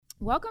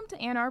Welcome to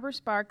Ann Arbor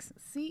Spark's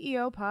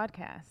CEO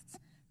Podcasts,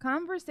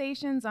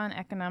 Conversations on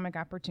Economic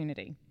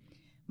Opportunity.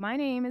 My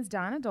name is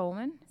Donna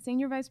Dolman,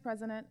 Senior Vice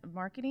President of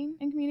Marketing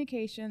and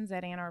Communications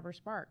at Ann Arbor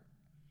Spark.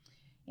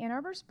 Ann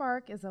Arbor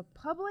Spark is a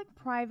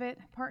public-private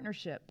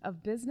partnership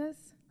of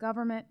business,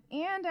 government,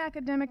 and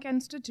academic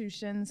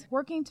institutions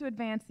working to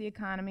advance the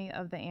economy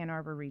of the Ann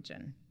Arbor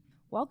region.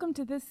 Welcome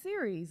to this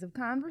series of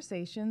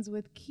conversations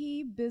with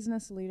key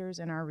business leaders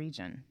in our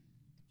region.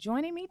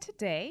 Joining me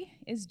today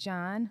is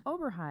John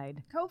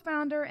Oberheide,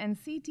 co-founder and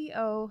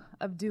CTO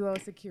of Duo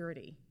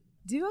Security.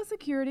 Duo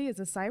Security is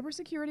a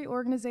cybersecurity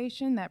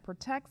organization that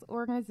protects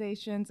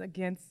organizations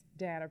against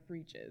data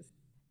breaches.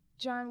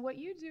 John, what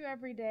you do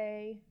every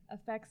day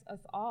affects us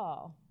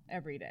all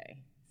every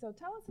day. So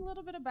tell us a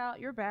little bit about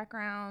your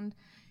background.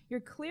 You're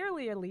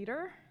clearly a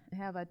leader,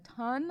 have a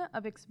ton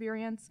of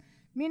experience,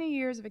 many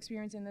years of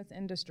experience in this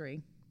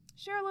industry.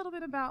 Share a little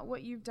bit about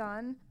what you've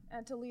done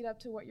to lead up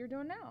to what you're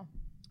doing now.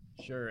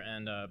 Sure,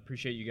 and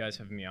appreciate you guys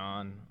having me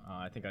on.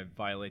 I think I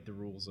violate the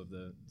rules of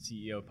the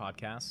CEO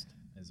podcast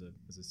as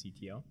a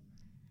CTO.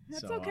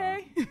 That's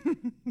okay.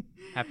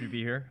 Happy to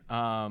be here.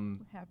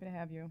 Happy to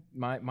have you.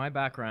 My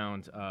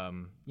background,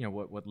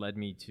 what led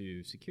me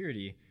to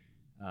security,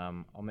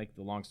 I'll make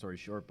the long story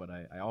short, but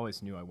I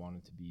always knew I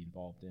wanted to be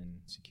involved in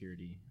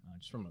security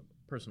just from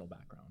a personal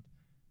background.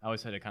 I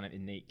always had a kind of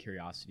innate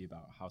curiosity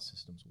about how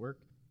systems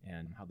work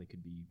and how they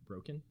could be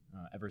broken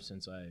ever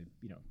since I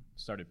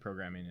started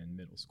programming in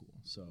middle school.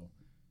 So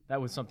that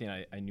was something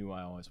I knew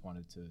I always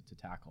wanted to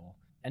tackle.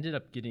 Ended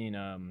up getting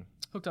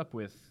hooked up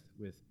with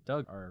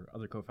Doug, our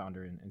other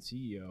co-founder and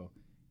CEO,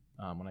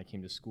 when I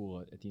came to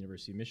school at the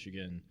University of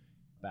Michigan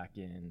back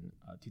in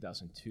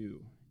 2002.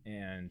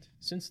 And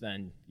since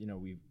then,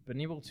 we've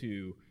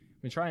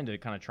been trying to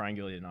kind of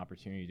triangulate an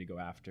opportunity to go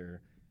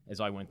after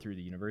as I went through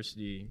the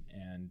university,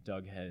 and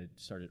Doug had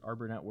started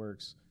Arbor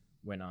Networks,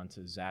 went on to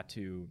Zatu,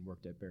 and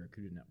worked at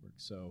Barracuda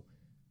Networks. So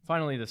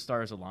finally the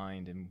stars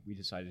aligned and we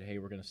decided, hey,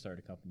 we're going to start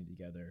a company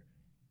together.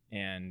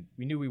 And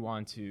we knew we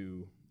wanted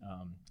to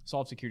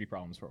solve security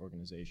problems for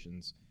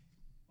organizations,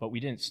 but we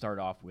didn't start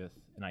off with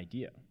an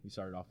idea. We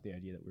started off with the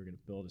idea that we were going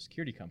to build a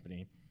security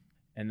company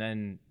and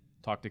then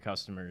talk to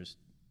customers,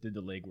 did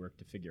the legwork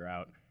to figure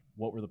out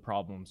what were the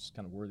problems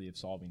kind of worthy of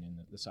solving in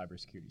the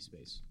cybersecurity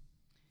space.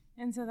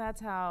 And so that's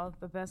how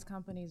the best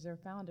companies are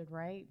founded,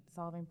 right?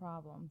 Solving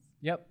problems.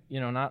 Yep.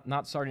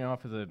 Not starting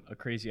off with a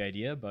crazy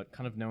idea, but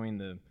kind of knowing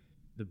the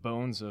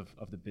bones of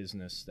the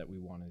business that we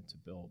wanted to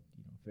build.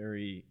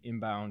 Very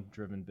inbound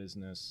driven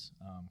business,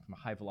 kind of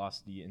high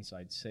velocity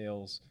inside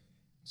sales,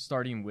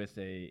 starting with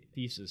a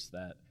thesis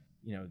that,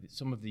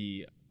 some of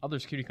the other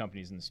security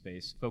companies in the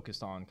space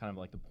focused on kind of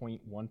like the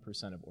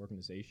 0.1% of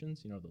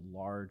organizations, the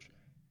large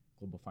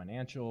global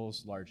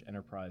financials, large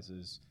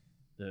enterprises,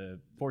 the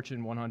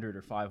Fortune 100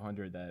 or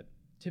 500 that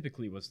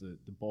typically was the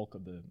bulk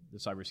of the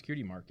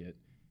cybersecurity market.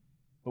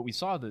 But we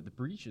saw the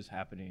breaches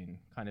happening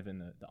kind of in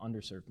the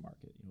underserved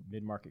market,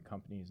 mid-market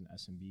companies and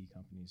SMB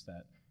companies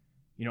that,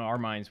 our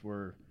minds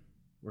were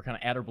kind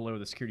of at or below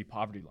the security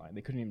poverty line.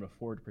 They couldn't even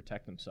afford to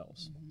protect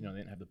themselves. Mm-hmm. They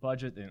didn't have the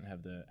budget, they didn't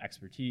have the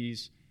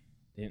expertise,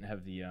 they didn't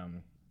have the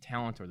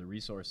talent or the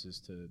resources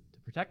to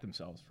protect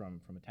themselves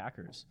from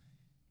attackers.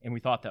 And we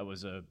thought that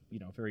was a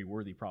very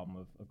worthy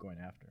problem of going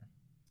after.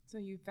 So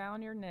you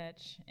found your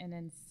niche, and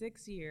in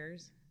 6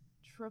 years,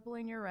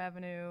 tripling your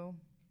revenue,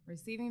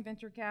 receiving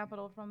venture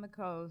capital from the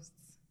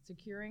coasts,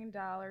 securing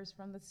dollars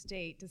from the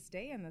state to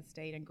stay in the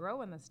state and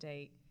grow in the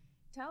state.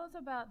 Tell us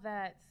about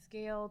that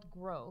scaled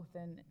growth,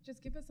 and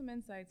just give us some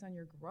insights on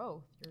your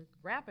growth, your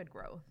rapid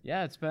growth.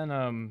 Yeah, it's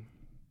been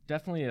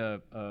definitely a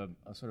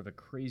sort of a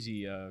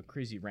crazy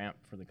ramp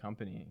for the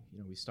company.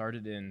 We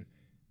started in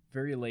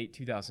very late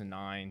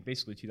 2009,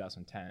 basically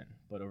 2010,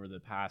 but over the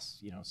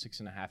past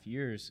 6.5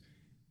 years,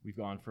 we've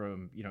gone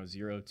from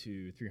 0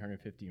 to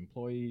 350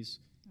 employees.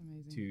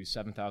 Amazing. To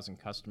 7,000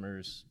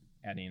 customers,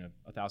 adding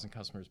 1,000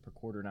 customers per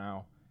quarter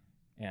now,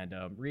 and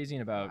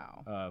raising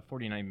about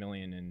 $49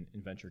 million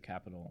in venture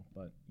capital.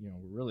 But we're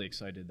really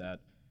excited that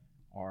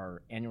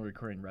our annual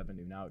recurring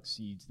revenue now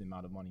exceeds the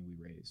amount of money we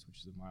raise, which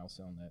is a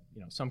milestone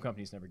that some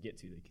companies never get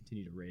to. They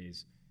continue to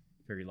raise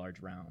very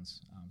large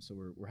rounds. So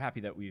we're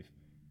happy that we've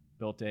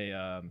built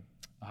a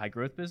high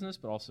growth business,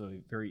 but also a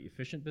very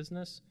efficient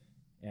business,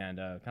 and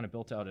kind of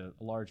built out a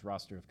large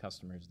roster of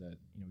customers that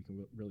we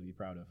can really be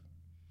proud of.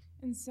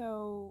 And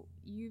so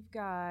you've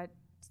got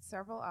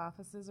several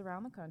offices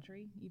around the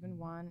country, even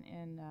one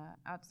in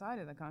outside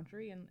of the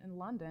country in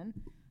London,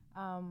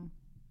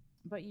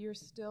 but you're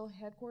still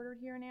headquartered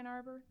here in Ann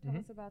Arbor. Tell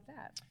us about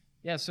that.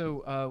 Yeah,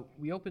 so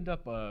we opened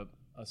up a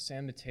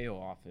San Mateo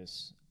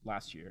office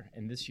last year,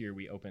 and this year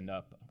we opened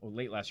up,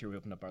 late last year we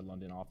opened up our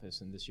London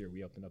office, and this year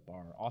we opened up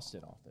our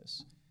Austin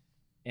office.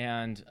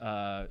 And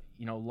a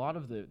lot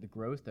of the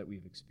growth that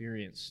we've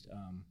experienced,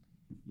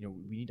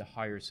 we need to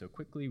hire so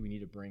quickly. We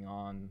need to bring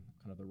on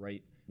kind of the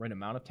right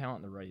amount of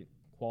talent, the right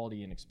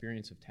quality and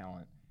experience of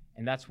talent.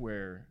 And that's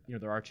where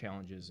there are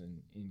challenges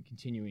in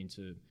continuing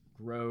to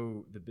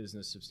grow the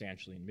business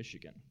substantially in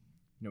Michigan.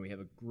 We have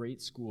a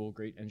great school,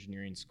 great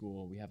engineering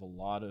school. We have a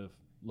lot of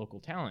local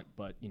talent,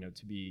 but,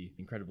 to be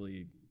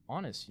incredibly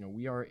honest,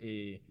 we are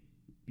a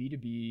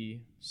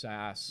B2B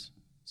SaaS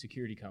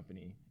security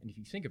company. And if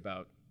you think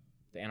about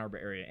the Ann Arbor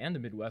area and the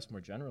Midwest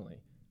more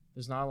generally,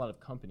 there's not a lot of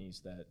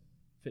companies that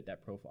fit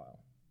that profile,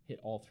 hit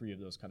all three of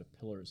those kind of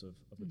pillars of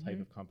the type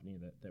of company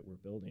that we're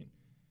building.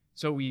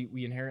 So we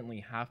inherently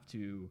have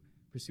to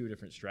pursue a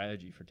different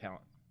strategy for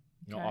talent.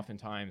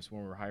 Oftentimes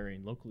when we're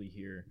hiring locally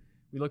here,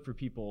 we look for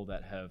people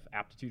that have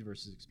aptitude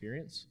versus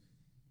experience,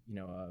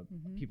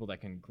 people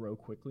that can grow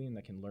quickly and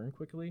that can learn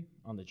quickly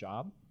on the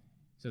job,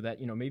 so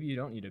that, maybe you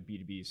don't need a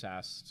B2B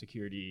SaaS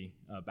security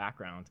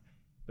background,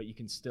 but you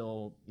can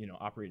still,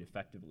 operate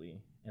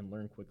effectively and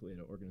learn quickly at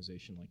an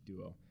organization like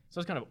Duo. So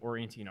it's kind of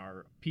orienting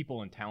our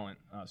people and talent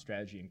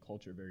strategy and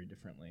culture very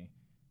differently.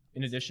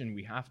 In addition,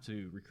 we have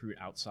to recruit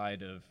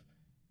outside of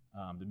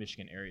the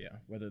Michigan area,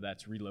 whether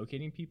that's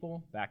relocating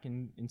people back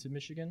into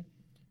Michigan,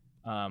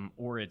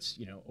 or it's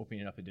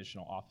opening up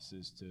additional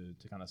offices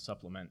to kind of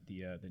supplement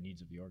the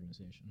needs of the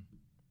organization.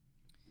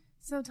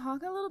 So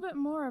talk a little bit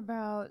more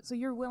about, so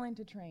you're willing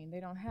to train. They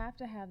don't have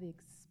to have the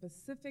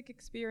specific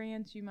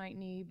experience you might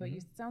need, but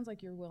it sounds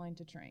like you're willing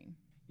to train.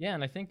 Yeah,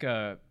 and I think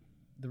the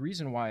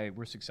reason why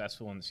we're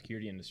successful in the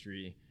security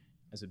industry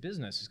as a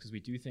business is because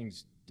we do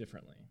things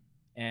differently.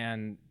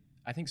 And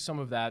I think some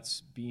of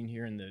that's being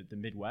here in the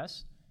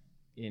Midwest,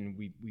 and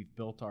we've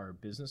built our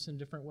business in a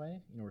different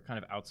way. We're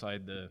kind of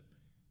outside the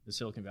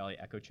Silicon Valley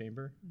echo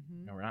chamber.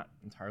 We're not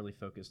entirely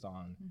focused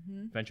on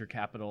venture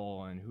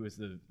capital and who is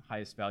the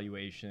highest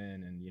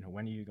valuation and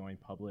when are you going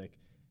public,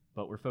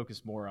 but we're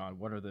focused more on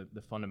what are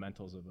the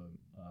fundamentals of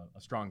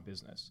a strong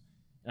business.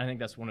 And I think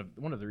that's one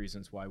of the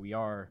reasons why we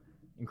are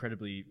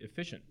incredibly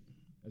efficient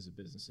as a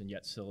business and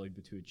yet still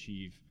able to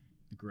achieve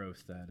the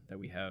growth that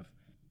we have.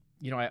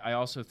 I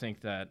also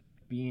think that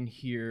being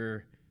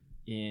here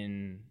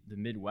in the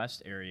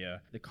Midwest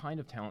area, the kind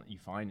of talent you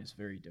find is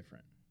very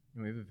different.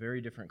 We have a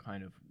very different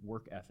kind of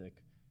work ethic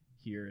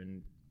here,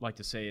 and like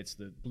to say it's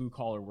the blue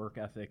collar work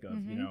ethic of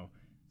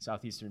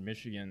southeastern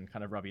Michigan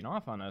kind of rubbing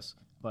off on us.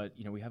 But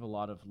we have a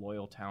lot of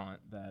loyal talent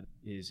that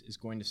is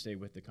going to stay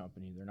with the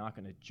company. They're not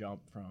going to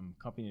jump from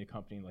company to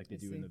company like they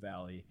do in the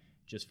Valley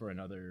just for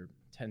another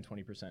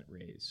 10-20%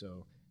 raise.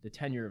 So the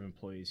tenure of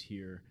employees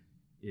here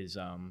is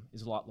a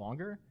lot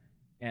longer,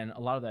 and a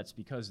lot of that's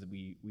because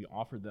we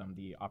offer them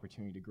the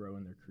opportunity to grow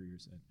in their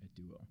careers at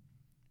Duo.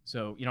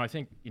 So, I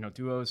think,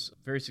 Duo's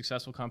a very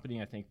successful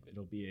company. I think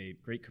it'll be a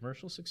great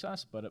commercial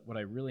success, but what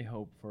I really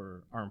hope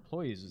for our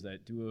employees is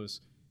that Duo's,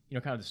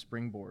 kind of the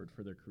springboard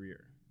for their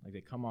career. Like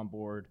they come on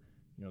board,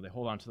 they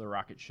hold on to the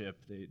rocket ship,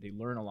 they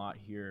learn a lot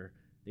here,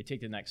 they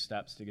take the next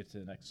steps to get to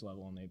the next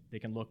level, and they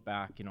can look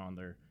back, on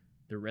their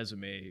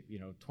resume,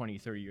 20,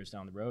 30 years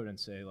down the road and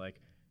say,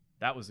 like,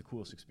 that was the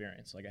coolest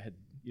experience. Like I had,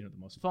 the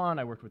most fun,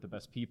 I worked with the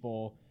best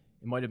people.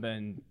 It might have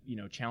been,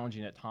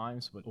 challenging at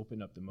times, but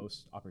opened up the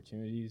most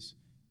opportunities.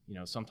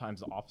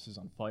 Sometimes the office is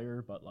on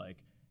fire, but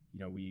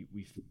we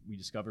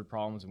discovered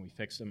problems and we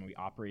fixed them and we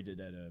operated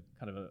at a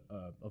kind of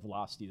a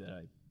velocity that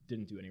I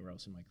didn't do anywhere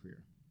else in my career.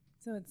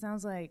 So it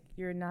sounds like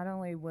you're not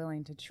only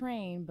willing to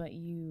train, but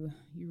you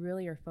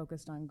really are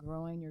focused on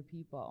growing your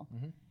people.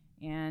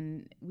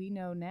 And we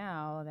know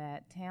now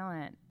that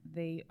talent,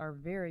 they are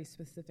very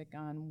specific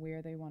on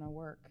where they want to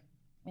work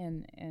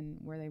and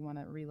where they want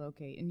to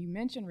relocate. And you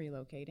mentioned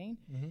relocating,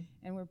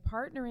 and we're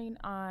partnering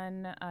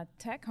on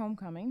Tech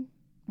Homecoming,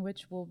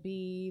 which will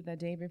be the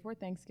day before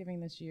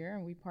Thanksgiving this year,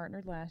 and we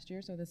partnered last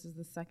year, so this is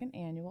the second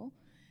annual.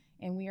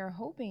 And we are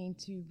hoping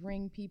to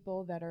bring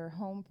people that are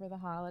home for the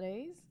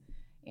holidays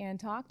and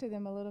talk to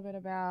them a little bit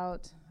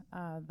about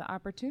the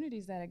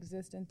opportunities that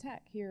exist in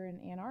tech here in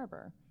Ann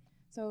Arbor.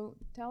 So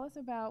tell us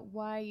about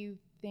why you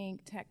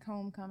think Tech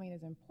Homecoming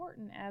is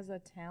important as a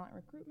talent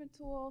recruitment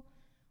tool,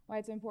 why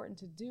it's important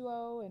to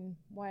Duo, and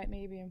why it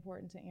may be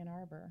important to Ann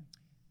Arbor.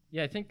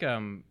 Yeah, I think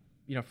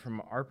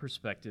from our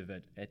perspective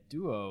at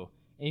Duo,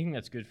 anything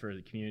that's good for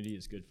the community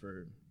is good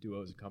for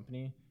Duo as a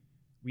company.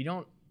 We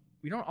don't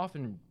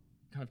often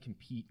kind of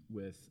compete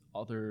with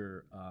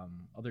other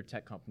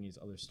tech companies,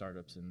 other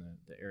startups in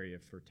the area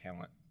for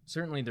talent.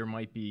 Certainly there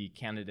might be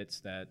candidates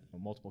that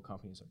multiple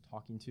companies are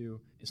talking to.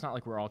 It's not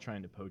like we're all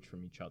trying to poach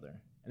from each other.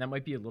 And that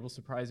might be a little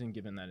surprising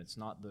given that it's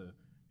not the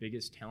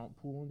biggest talent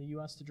pool in the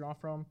US to draw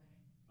from.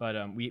 But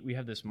we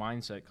have this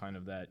mindset kind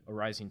of that a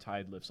rising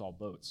tide lifts all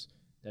boats,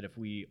 that if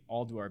we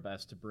all do our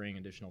best to bring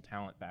additional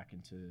talent back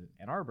into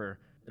Ann Arbor,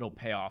 it'll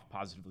pay off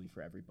positively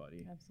for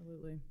everybody.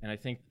 Absolutely. And I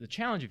think the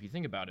challenge, if you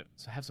think about it,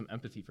 is to have some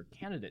empathy for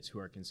candidates who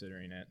are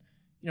considering it.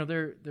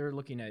 They're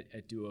looking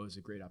at Duo as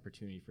a great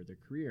opportunity for their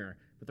career,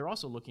 but they're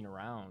also looking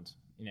around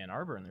in Ann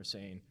Arbor and they're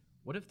saying,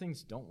 what if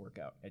things don't work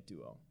out at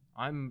Duo?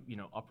 I'm,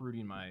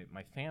 uprooting my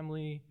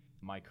family,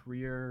 my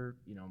career,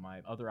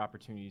 my other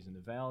opportunities in the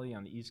Valley,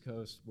 on the East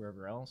Coast,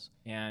 wherever else.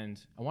 And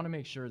I want to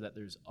make sure that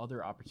there's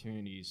other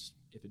opportunities.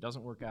 If it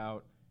doesn't work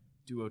out,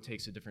 Duo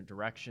takes a different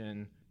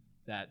direction,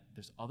 that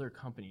there's other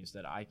companies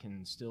that I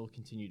can still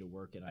continue to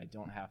work at. I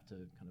don't have to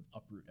kind of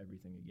uproot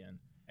everything again.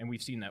 And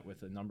we've seen that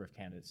with a number of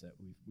candidates that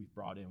we've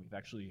brought in. We've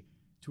actually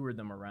toured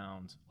them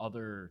around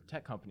other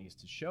tech companies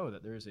to show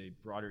that there is a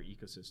broader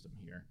ecosystem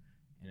here,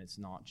 and it's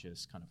not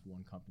just kind of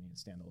one company and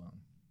standalone.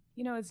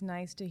 You know, it's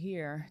nice to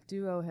hear.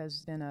 Duo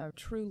has been a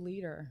true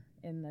leader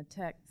in the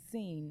tech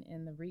scene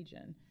in the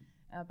region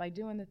by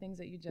doing the things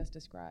that you just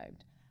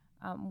described.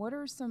 What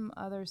are some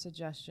other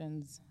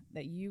suggestions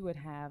that you would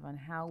have on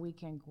how we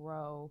can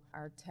grow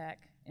our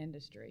tech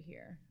industry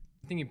here?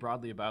 Thinking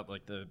broadly about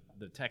like the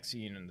tech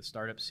scene and the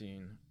startup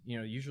scene, you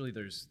know, usually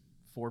there's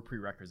 4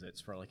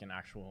 prerequisites for like an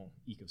actual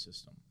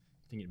ecosystem.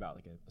 Thinking about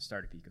like a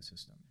startup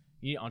ecosystem.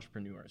 You need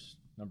entrepreneurs,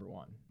 number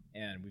 1.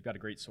 And we've got a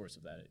great source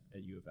of that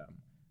at U of M.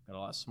 Got a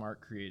lot of smart,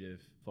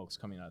 creative folks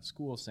coming out of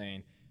school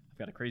saying, I've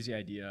got a crazy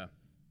idea,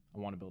 I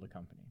want to build a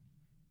company.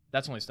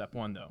 That's only step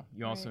 1 though.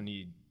 You also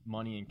need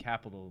money and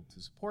capital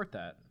to support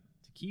that,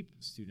 to keep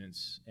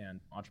students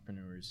and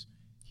entrepreneurs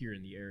here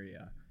in the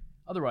area.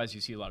 Otherwise,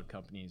 you see a lot of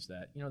companies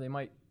that, you know, they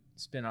might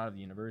spin out of the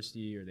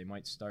university or they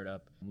might start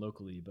up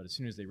locally, but as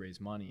soon as they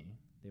raise money,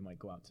 they might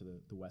go out to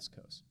the West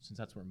Coast, since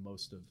that's where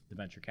most of the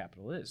venture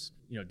capital is.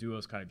 You know,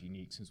 Duo's kind of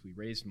unique since we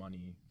raised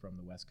money from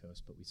the West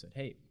Coast, but we said,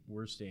 hey,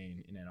 we're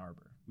staying in Ann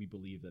Arbor. We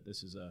believe that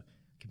this is a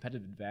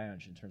competitive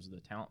advantage in terms of the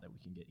talent that we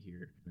can get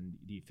here and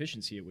the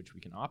efficiency at which we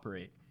can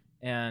operate.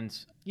 And,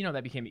 you know,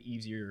 that became an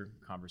easier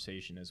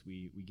conversation as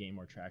we gained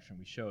more traction.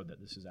 We showed that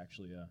this is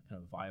actually a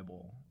kind of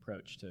viable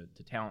approach to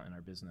talent in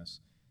our business.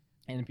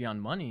 And beyond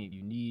money,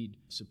 you need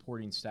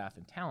supporting staff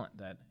and talent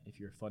that if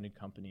you're a funded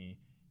company,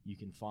 you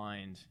can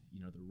find,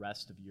 you know, the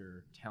rest of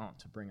your talent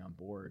to bring on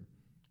board.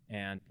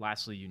 And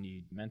lastly, you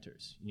need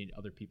mentors. You need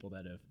other people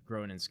that have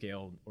grown and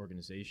scaled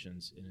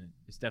organizations. And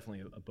it's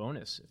definitely a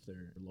bonus if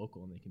they're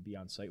local and they can be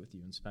on site with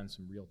you and spend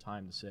some real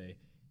time to say,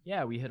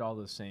 yeah, we hit all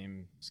those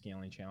same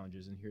scaling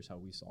challenges and here's how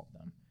we solve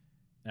them.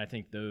 And I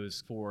think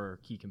those 4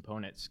 key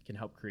components can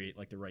help create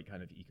like the right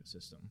kind of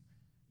ecosystem.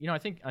 You know, I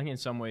think in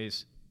some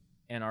ways,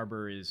 Ann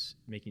Arbor is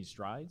making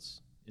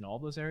strides in all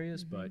those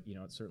areas, but, you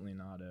know, it's certainly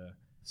not a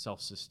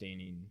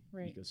self-sustaining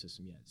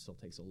ecosystem yet. It still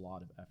takes a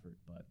lot of effort,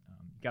 but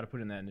you got to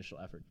put in that initial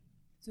effort.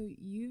 So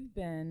you've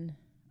been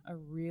a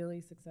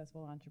really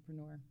successful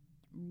entrepreneur.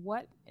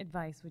 What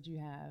advice would you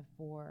have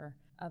for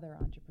other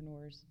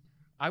entrepreneurs?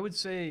 I would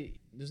say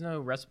there's no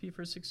recipe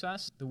for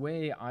success. The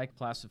way I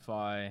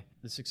classify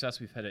the success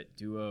we've had at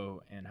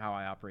Duo and how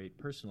I operate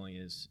personally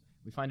is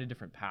we find a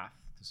different path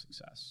to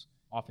success.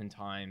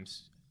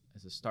 Oftentimes,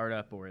 as a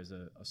startup or as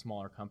a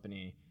smaller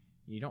company,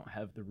 you don't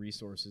have the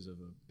resources of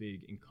a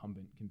big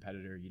incumbent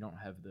competitor. You don't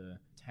have the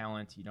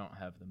talent. You don't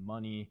have the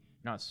money.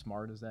 You're not as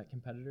smart as that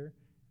competitor.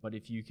 But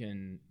if you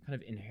can kind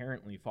of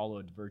inherently follow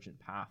a divergent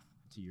path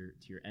to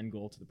your end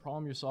goal, to the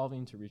problem you're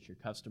solving, to reach your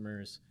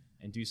customers,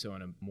 and do so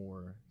in a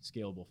more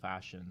scalable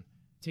fashion,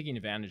 taking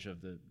advantage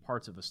of the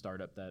parts of a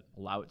startup that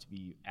allow it to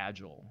be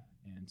agile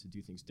and to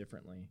do things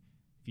differently.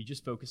 If you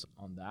just focus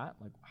on that,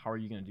 like how are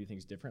you going to do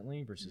things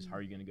differently versus how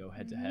are you going to go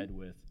head to head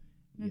with,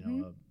 you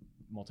know, a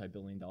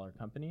multi-billion-dollar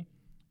company,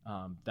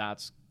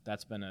 that's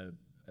been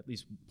at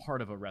least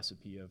part of a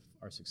recipe of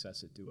our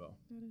success at Duo.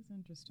 That is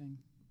interesting.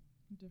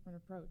 A different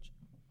approach.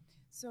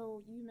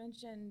 So you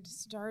mentioned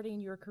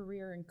starting your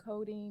career in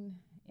coding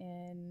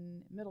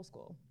in middle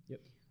school.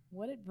 Yep.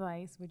 What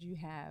advice would you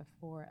have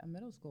for a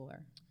middle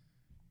schooler?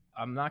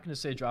 I'm not going to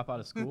say drop out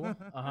of school.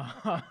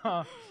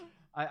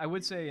 I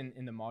would say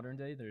in the modern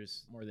day,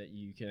 there's more that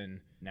you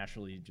can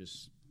naturally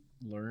just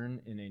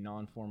learn in a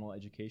non-formal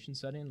education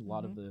setting. A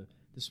lot of the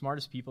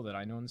smartest people that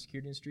I know in the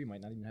security industry might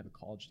not even have a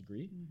college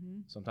degree.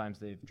 Sometimes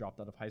they've dropped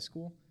out of high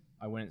school.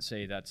 I wouldn't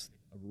say that's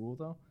a rule,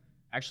 though.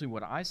 Actually,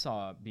 what I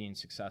saw being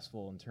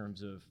successful in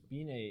terms of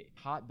being a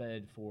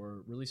hotbed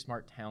for really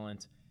smart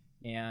talent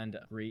and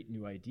great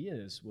new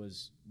ideas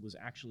was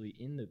actually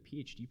in the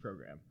PhD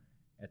program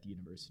at the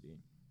university.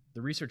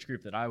 The research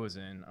group that I was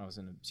in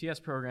a CS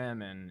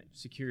program and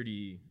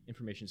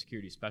information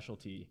security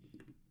specialty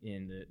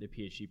in the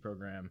PhD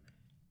program.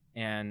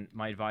 And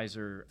my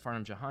advisor,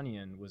 Farnam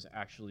Jahanian, was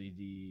actually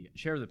the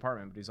chair of the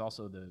department, but he's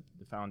also the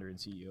founder and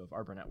CEO of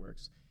Arbor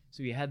Networks.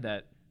 So he had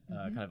that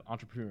kind of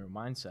entrepreneurial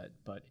mindset.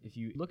 But if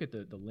you look at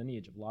the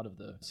lineage of a lot of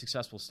the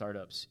successful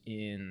startups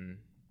in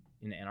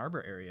the Ann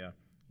Arbor area,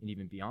 and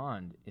even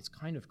beyond, it's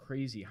kind of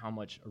crazy how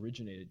much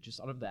originated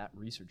just out of that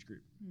research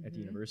group at the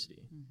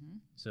university.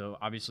 So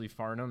obviously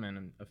Farnam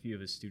and a few of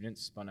his students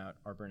spun out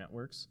Arbor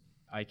Networks.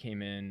 I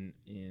came in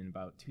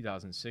about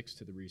 2006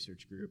 to the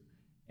research group,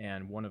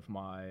 and one of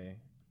my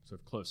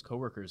sort of close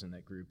coworkers in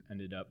that group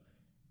ended up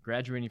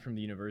graduating from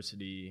the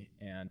university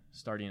and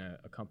starting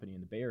a company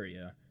in the Bay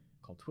Area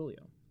called Twilio.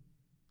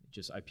 It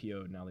just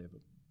IPO'd, now they have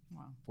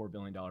a $4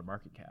 billion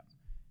market cap.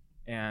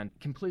 And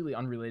completely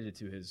unrelated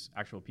to his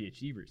actual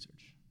PhD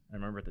research. I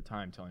remember at the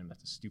time telling him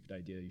that's a stupid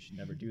idea, you should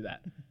never do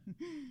that.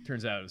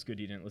 Turns out it was good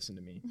he didn't listen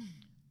to me.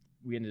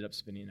 We ended up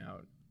spinning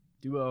out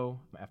Duo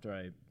after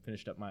I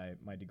finished up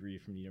my degree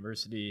from the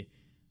university.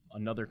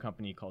 Another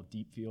company called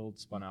Deepfield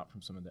spun out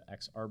from some of the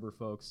ex-Arbor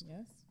folks.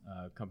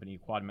 Yes. Company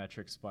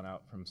Quadmetrics spun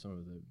out from some of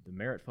the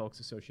Merit folks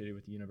associated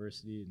with the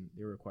university, and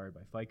they were acquired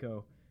by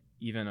FICO.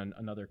 even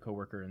another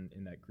coworker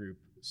in that group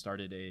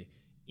started a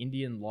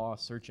Indian law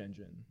search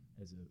engine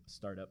as a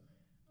startup,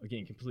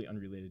 again, completely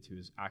unrelated to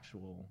his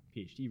actual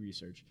PhD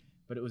research.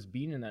 But it was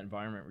being in that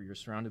environment where you're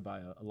surrounded by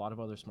a lot of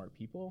other smart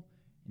people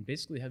and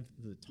basically have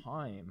the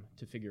time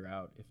to figure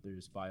out if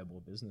there's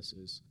viable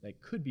businesses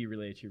that could be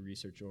related to your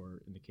research,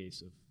 or in the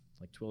case of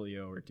like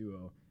Twilio or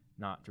Duo,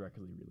 not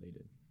directly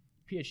related.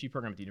 PhD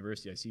program at the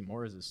university I see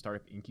more as a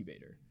startup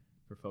incubator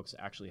for folks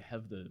that actually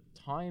have the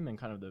time and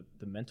kind of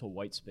the mental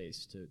white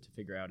space to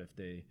figure out if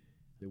they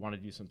want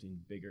to do something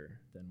bigger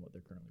than what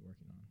they're currently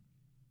working on.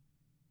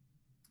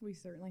 We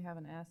certainly have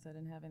an asset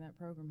in having that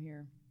program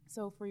here.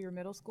 So for your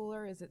middle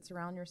schooler, is it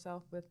surround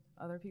yourself with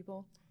other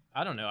people?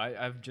 I don't know.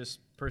 I've just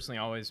personally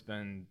always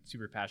been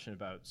super passionate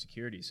about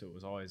security, so it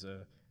was always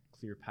a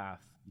clear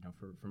path,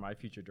 for my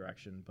future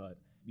direction. But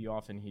you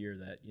often hear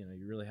that, you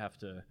really have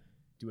to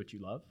do what you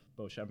love.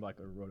 Bo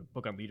Schembechler wrote a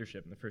book on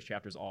leadership, and the first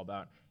chapter is all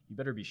about you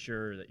better be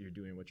sure that you're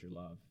doing what you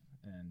love,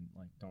 and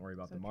don't worry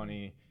about the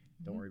money,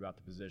 don't worry about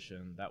the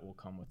position. That will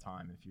come with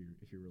time if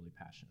you're really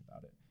passionate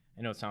about it.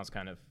 I know it sounds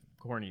kind of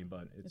corny,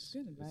 but it's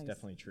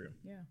definitely true.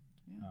 Yeah.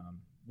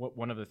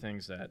 One of the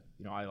things that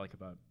I like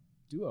about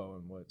Duo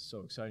and what's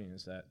so exciting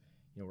is that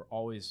we're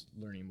always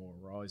learning more.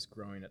 We're always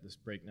growing at this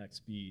breakneck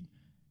speed,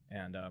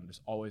 and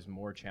there's always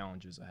more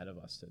challenges ahead of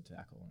us to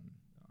tackle. And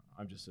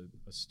I'm just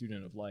a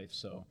student of life,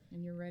 so.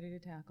 And you're ready to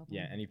tackle them.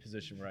 Yeah, any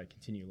position where I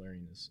continue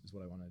learning is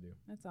what I want to do.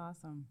 That's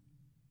awesome.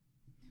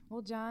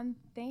 Well, John,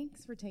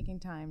 thanks for taking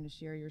time to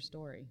share your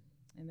story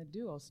and the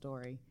Duo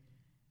story,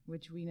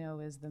 which we know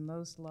is the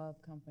most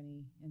loved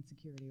company in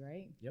security,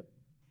 right? Yep.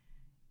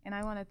 And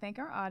I want to thank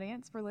our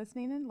audience for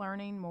listening and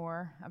learning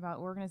more about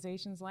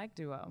organizations like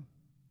Duo,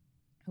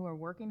 who are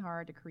working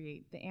hard to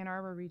create the Ann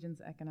Arbor region's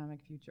economic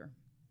future.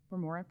 For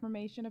more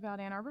information about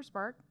Ann Arbor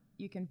Spark,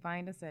 you can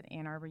find us at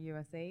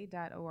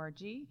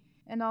annarborusa.org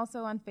and also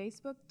on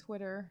Facebook,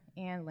 Twitter,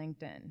 and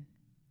LinkedIn.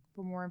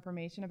 For more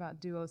information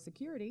about Duo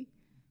Security,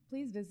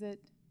 please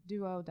visit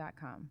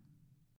duo.com.